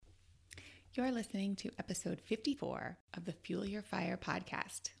You're listening to episode 54 of the Fuel Your Fire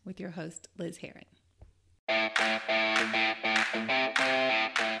podcast with your host, Liz Herring.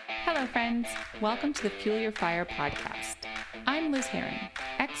 Hello, friends. Welcome to the Fuel Your Fire podcast. I'm Liz Herring,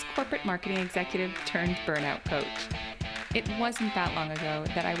 ex-corporate marketing executive turned burnout coach. It wasn't that long ago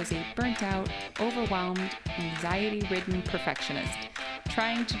that I was a burnt out, overwhelmed, anxiety-ridden perfectionist,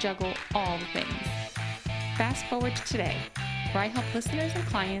 trying to juggle all the things. Fast forward to today, where I help listeners and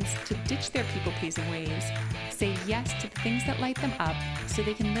clients to ditch their people-pleasing ways, say yes to the things that light them up so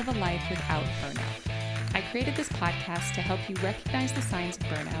they can live a life without burnout. I created this podcast to help you recognize the signs of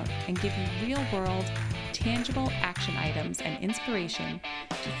burnout and give you real-world, tangible action items and inspiration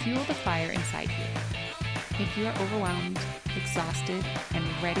to fuel the fire inside you. If you are overwhelmed, exhausted, and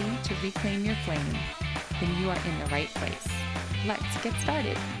ready to reclaim your flame, then you are in the right place. Let's get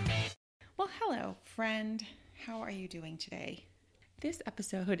started. Well, hello, friend. How are you doing today? This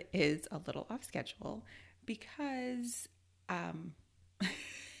episode is a little off schedule because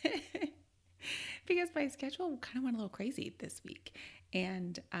because my schedule kind of went a little crazy this week.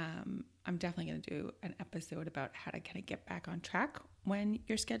 And I'm definitely going to do an episode about how to kind of get back on track when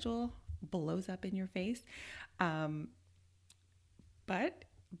your schedule blows up in your face. But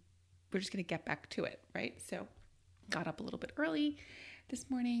we're just going to get back to it, right? So got up a little bit early this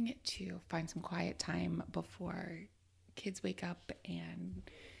morning to find some quiet time before kids wake up and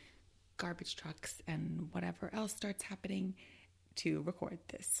garbage trucks and whatever else starts happening to record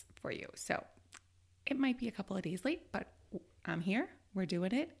this for you. So it might be a couple of days late, but I'm here, we're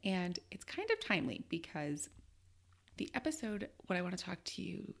doing it. And it's kind of timely because the episode, what I want to talk to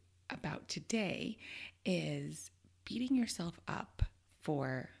you about today is beating yourself up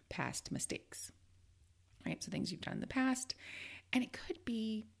for past mistakes, right? So things you've done in the past, and it could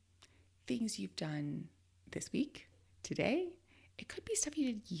be things you've done this week, today. It could be stuff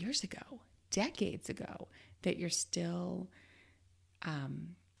you did years ago, decades ago, that you're still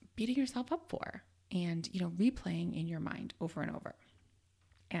beating yourself up for and, replaying in your mind over and over.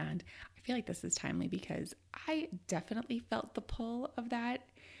 And I feel like this is timely because I definitely felt the pull of that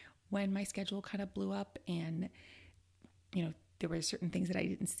when my schedule kind of blew up and, there were certain things that I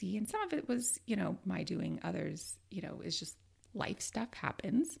didn't see. And some of it was, my doing. Others, is just life stuff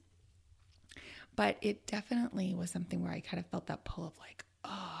happens. But it definitely was something where I kind of felt that pull of like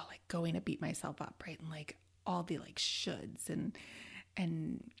going to beat myself up, right? And like all the like shoulds and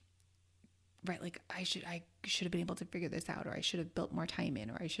right, like I should have been able to figure this out, or I should have built more time in,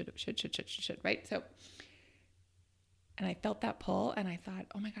 or I should, right? So, and I felt that pull and I thought,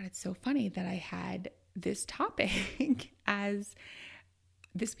 oh my God, it's so funny that I had this topic as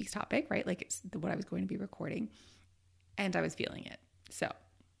this week's topic, right? Like it's what I was going to be recording and I was feeling it. So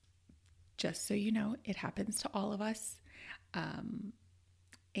just so you know, it happens to all of us.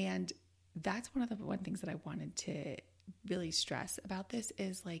 And that's one of the things that I wanted to really stress about this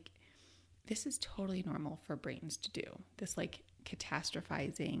is like, this is totally normal for brains to do. This like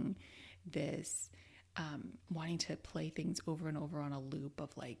catastrophizing, this wanting to play things over and over on a loop of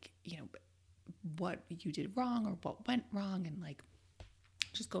like, what you did wrong or what went wrong and like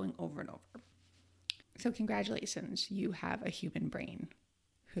just going over and over. So congratulations, you have a human brain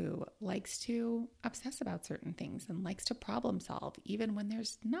who likes to obsess about certain things and likes to problem solve even when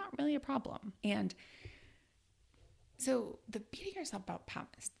there's not really a problem. And so the beating yourself up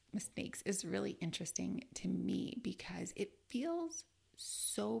past mistakes is really interesting to me because it feels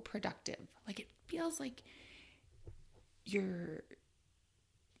so productive. Like it feels like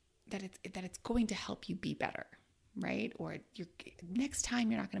that it's going to help you be better, right? Or next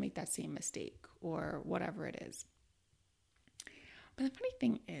time you're not going to make that same mistake or whatever it is. But the funny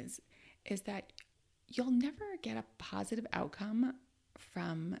thing is that you'll never get a positive outcome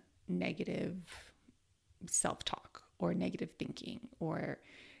from negative self-talk or negative thinking or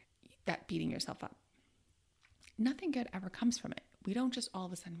that beating yourself up. Nothing good ever comes from it. We don't just all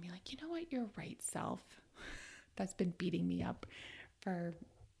of a sudden be like, you know what, your right self that's been beating me up for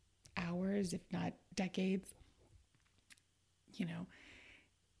hours, if not decades.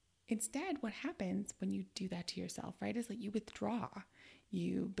 Instead, what happens when you do that to yourself, right, is like you withdraw,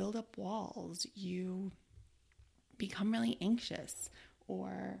 you build up walls, you become really anxious,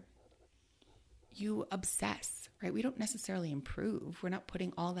 or you obsess, right? We don't necessarily improve. We're not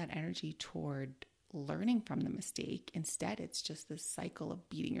putting all that energy toward learning from the mistake. Instead, it's just this cycle of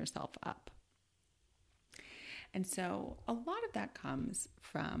beating yourself up. And so a lot of that comes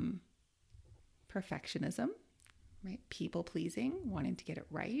from perfectionism, right? People pleasing, wanting to get it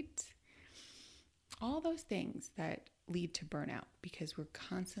right. All those things that lead to burnout because we're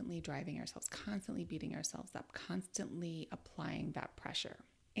constantly driving ourselves, constantly beating ourselves up, constantly applying that pressure.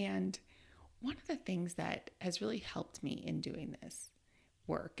 And one of the things that has really helped me in doing this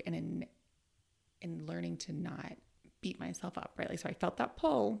work and in learning to not beat myself up, right? Like, so I felt that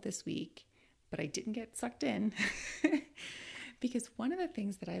pull this week, but I didn't get sucked in because one of the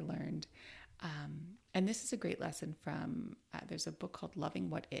things that I learned, and this is a great lesson from, there's a book called Loving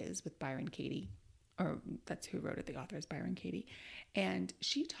What Is with Byron Katie, or that's who wrote it. The author is Byron Katie. And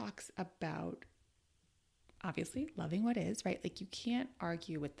she talks about, obviously, loving what is, right? Like, you can't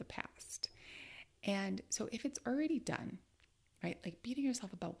argue with the past. And so if it's already done, right? Like, beating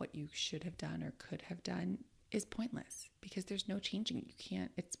yourself about what you should have done or could have done is pointless because there's no changing it. You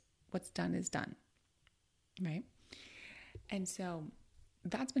can't, it's what's done is done, right? And so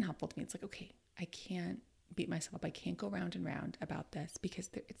that's been helpful to me. It's like, okay, I can't beat myself up. I can't go round and round about this because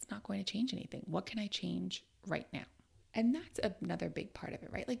it's not going to change anything. What can I change right now? And that's another big part of it,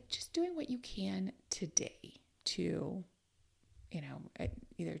 right? Like, just doing what you can today to,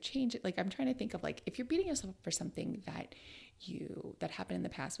 either change it. Like, I'm trying to think of, like, if you're beating yourself up for something that happened in the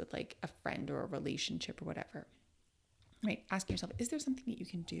past with like a friend or a relationship or whatever, right? Asking yourself, is there something that you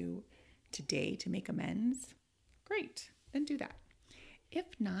can do today to make amends? Great, then do that. If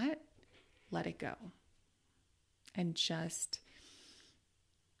not, let it go. And just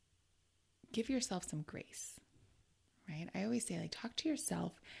give yourself some grace, right? I always say, like, talk to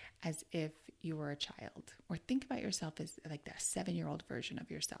yourself as if you were a child, or think about yourself as like the 7-year-old version of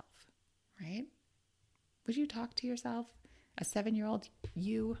yourself, right? Would you talk to yourself, a 7-year-old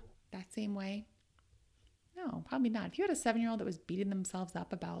you, that same way? No, probably not. If you had a 7-year-old that was beating themselves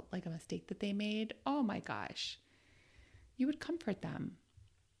up about like a mistake that they made, oh my gosh, you would comfort them,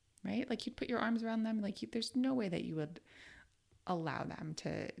 right? Like, you'd put your arms around them. Like, there's no way that you would allow them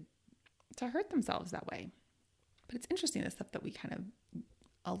to hurt themselves that way. But it's interesting, the stuff that we kind of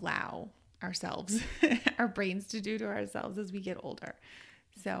allow ourselves, our brains to do to ourselves as we get older.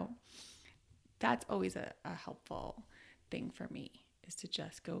 So that's always a helpful thing for me, is to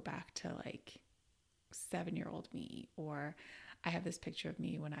just go back to like 7-year-old me. Or I have this picture of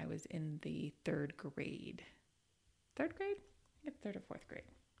me when I was in the third grade. Third grade? I think third or fourth grade.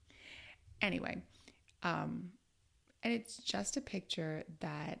 Anyway, and it's just a picture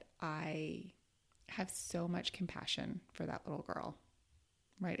that I have so much compassion for that little girl,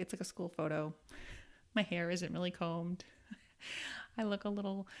 right? It's like a school photo. My hair isn't really combed. I look a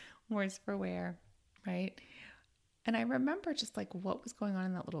little worse for wear, right? And I remember just like what was going on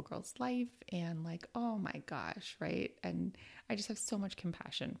in that little girl's life and like, oh my gosh, right? And I just have so much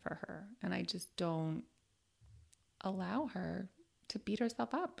compassion for her. And I just don't allow her to beat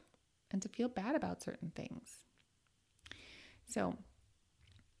herself up and to feel bad about certain things. So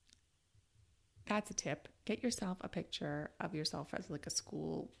that's a tip. Get yourself a picture of yourself as like a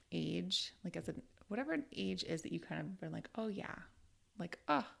school age, like as whatever an age is that you kind of are like, oh yeah, like,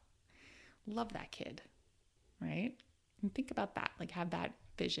 oh, love that kid, right? And think about that, like have that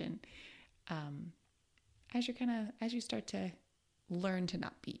vision as you start to learn to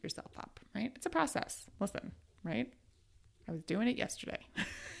not beat yourself up, right? It's a process. Listen, right? I was doing it yesterday.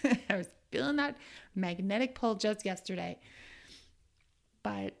 I was feeling that magnetic pull just yesterday.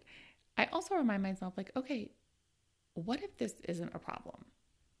 But I also remind myself, like, okay, what if this isn't a problem?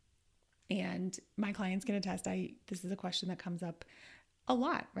 And my clients can attest, this is a question that comes up a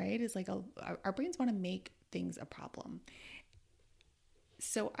lot, right? It's like our brains want to make things a problem.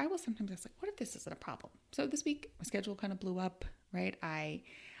 So I will sometimes ask, like, what if this isn't a problem? So this week, my schedule kind of blew up, right? I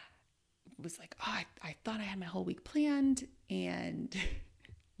was like, oh, I thought I had my whole week planned, and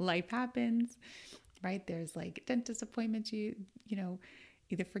life happens, right? There's like dentist appointments you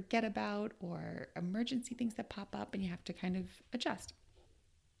either forget about, or emergency things that pop up and you have to kind of adjust.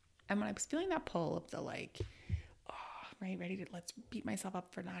 And when I was feeling that pull of the like, oh, right, ready to let's beat myself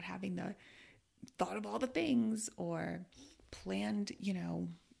up for not having the thought of all the things or planned,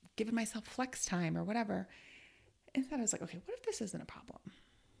 giving myself flex time or whatever. Instead, I was like, okay, what if this isn't a problem?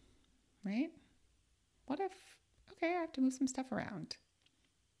 Right? What if, okay, I have to move some stuff around.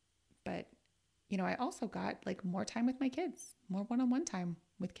 But, I also got like more time with my kids, more one-on-one time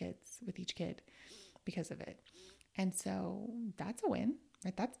with kids, with each kid because of it. And so that's a win,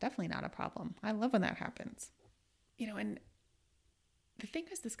 right? That's definitely not a problem. I love when that happens. And the thing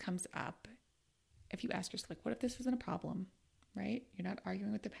is, this comes up, if you ask yourself, like, what if this isn't a problem, right? You're not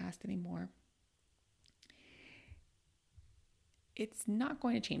arguing with the past anymore. It's not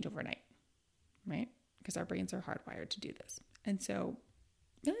going to change overnight, right? Because our brains are hardwired to do this. And so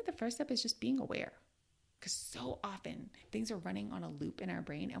really the first step is just being aware, because so often things are running on a loop in our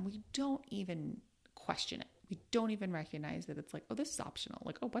brain and we don't even question it. We don't even recognize that it's like, oh, this is optional.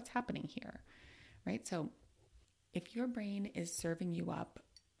 Like, oh, what's happening here, right? So if your brain is serving you up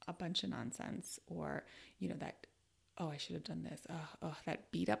a bunch of nonsense, or, that, oh, I should have done this.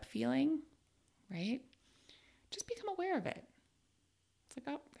 That beat up feeling, right? Just become aware of it. It's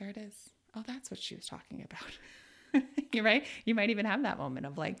like, oh, there it is. Oh, that's what she was talking about. You're right. You might even have that moment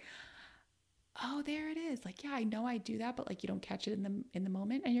of like, oh, there it is. Like, yeah, I know I do that, but like you don't catch it in the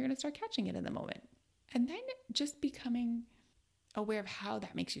moment, and you're going to start catching it in the moment. And then just becoming aware of how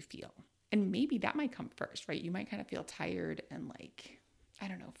that makes you feel. And maybe that might come first, right? You might kind of feel tired and like, I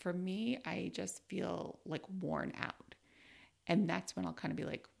don't know. For me, I just feel like worn out. And that's when I'll kind of be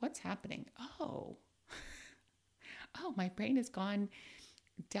like, what's happening? Oh, my brain has gone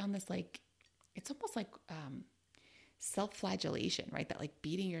down this, like, it's almost like self-flagellation, right? That like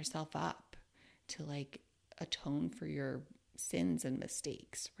beating yourself up to like atone for your sins and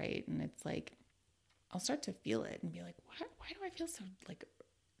mistakes, right? And it's like, I'll start to feel it and be like, why do I feel so like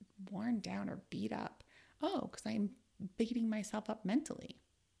worn down or beat up? Oh, because I'm beating myself up mentally.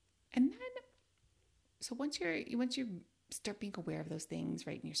 And then, so once you start being aware of those things,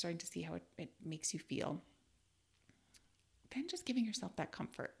 right, and you're starting to see how it makes you feel, then just giving yourself that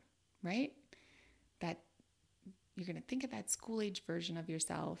comfort, right? That you're going to think of that school age version of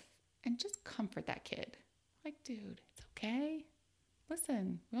yourself and just comfort that kid. Like, dude, it's okay.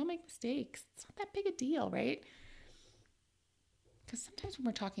 Listen, we all make mistakes. It's not that big a deal, right? Because sometimes when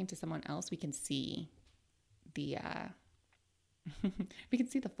we're talking to someone else, we can see the we can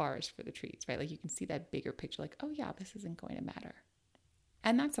see the forest for the trees, right? Like you can see that bigger picture, like, oh yeah, this isn't going to matter.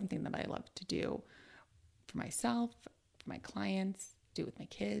 And that's something that I love to do for myself, for my clients, do with my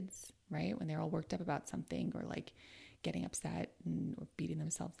kids, right? When they're all worked up about something or like getting upset or beating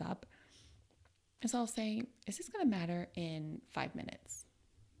themselves up. So I'll say, is this going to matter in 5 minutes?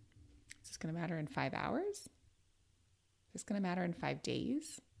 Is this going to matter in 5 hours? Is this going to matter in 5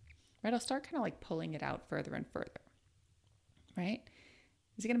 days? Right? I'll start kind of like pulling it out further and further, right?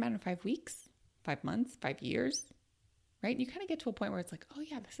 Is it going to matter in 5 weeks, 5 months, 5 years, right? And you kind of get to a point where it's like, oh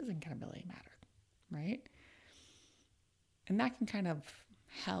yeah, this isn't going to really matter, right? And that can kind of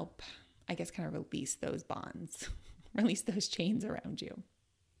help, I guess, kind of release those bonds, release those chains around you.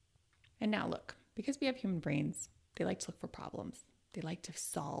 And now look, because we have human brains, they like to look for problems. They like to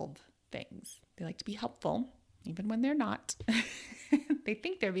solve things. They like to be helpful, even when they're not. They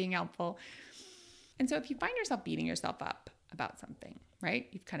think they're being helpful. And so if you find yourself beating yourself up about something, right?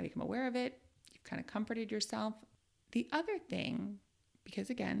 You've kind of become aware of it. You've kind of comforted yourself. The other thing, because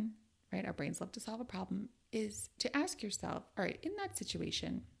again, right, our brains love to solve a problem, is to ask yourself, all right, in that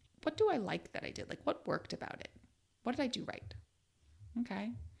situation, what do I like that I did? Like, what worked about it? What did I do right?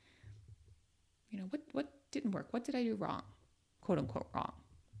 Okay. What didn't work? What did I do wrong? Quote unquote wrong,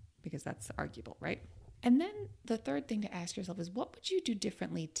 because that's arguable, right? And then the third thing to ask yourself is, what would you do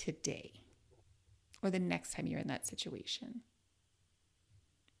differently today or the next time you're in that situation?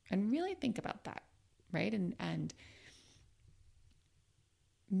 And really think about that, right? And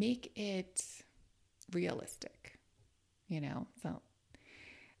make it realistic,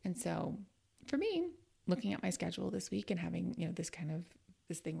 So for me, looking at my schedule this week and having,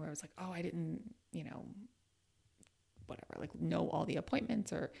 this thing where I was like, oh, I didn't, whatever, like know all the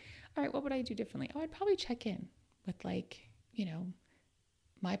appointments, or, all right, what would I do differently? Oh, I'd probably check in with like,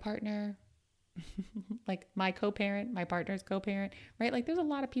 my partner, like my co-parent, my partner's co-parent, right? Like there's a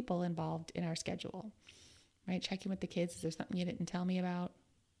lot of people involved in our schedule, right? Check in with the kids. Is there something you didn't tell me about?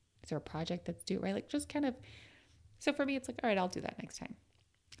 Is there a project that's due, right? Like just kind of, so for me, it's like, all right, I'll do that next time.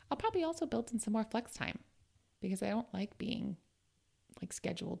 I'll probably also build in some more flex time because I don't like being like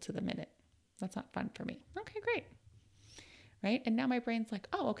scheduled to the minute. That's not fun for me. Okay, great. Right? And now my brain's like,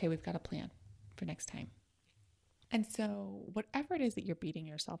 oh, okay, we've got a plan for next time. And so whatever it is that you're beating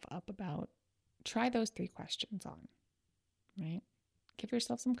yourself up about, try those 3 questions on, right? Give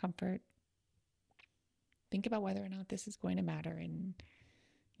yourself some comfort. Think about whether or not this is going to matter in,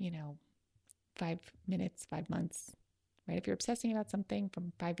 5 minutes, 5 months, right? If you're obsessing about something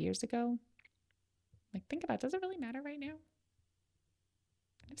from 5 years ago, like think about, does it really matter right now?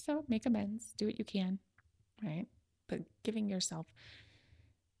 If so, make amends, do what you can, right? But giving yourself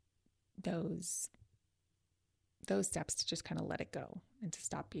those steps to just kind of let it go and to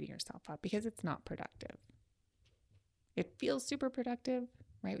stop beating yourself up, because it's not productive. It feels super productive,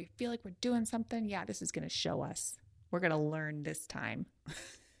 right? We feel like we're doing something. Yeah, this is going to show us. We're going to learn this time.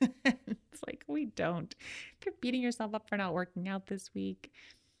 It's like, we don't. If you're beating yourself up for not working out this week,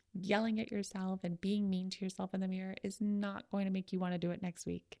 yelling at yourself and being mean to yourself in the mirror is not going to make you want to do it next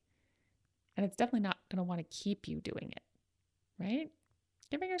week. And it's definitely not going to want to keep you doing it, right?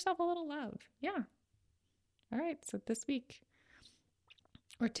 Giving yourself a little love. Yeah. All right. So this week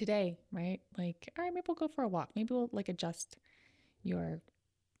or today, right? Like, all right, maybe we'll go for a walk. Maybe we'll like adjust your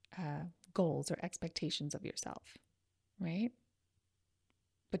goals or expectations of yourself, right?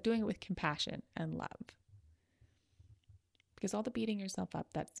 But doing it with compassion and love. Because all the beating yourself up,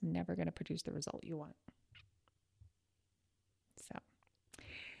 that's never going to produce the result you want. So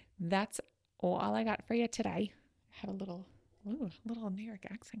that's all I got for you today. I had a little New York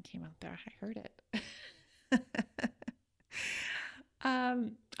accent came out there. I heard it.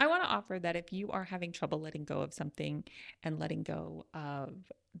 I want to offer that if you are having trouble letting go of something and letting go of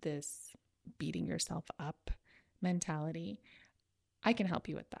this beating yourself up mentality, I can help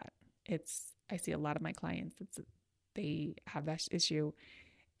you with that. I see a lot of my clients, they have that issue,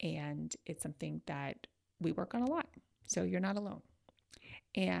 and it's something that we work on a lot. So you're not alone.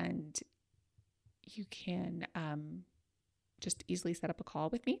 And you can just easily set up a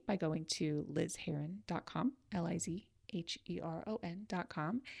call with me by going to lizheron.com,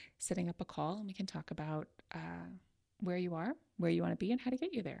 LIZHERON.com, setting up a call, and we can talk about where you are, where you want to be, and how to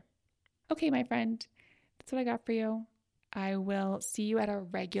get you there. Okay, my friend, that's what I got for you. I will see you at a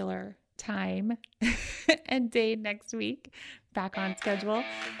regular time and day next week, back on schedule.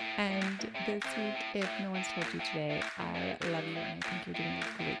 And this week, if no one's told you today, I love you and I think you're doing a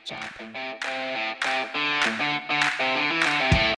great job.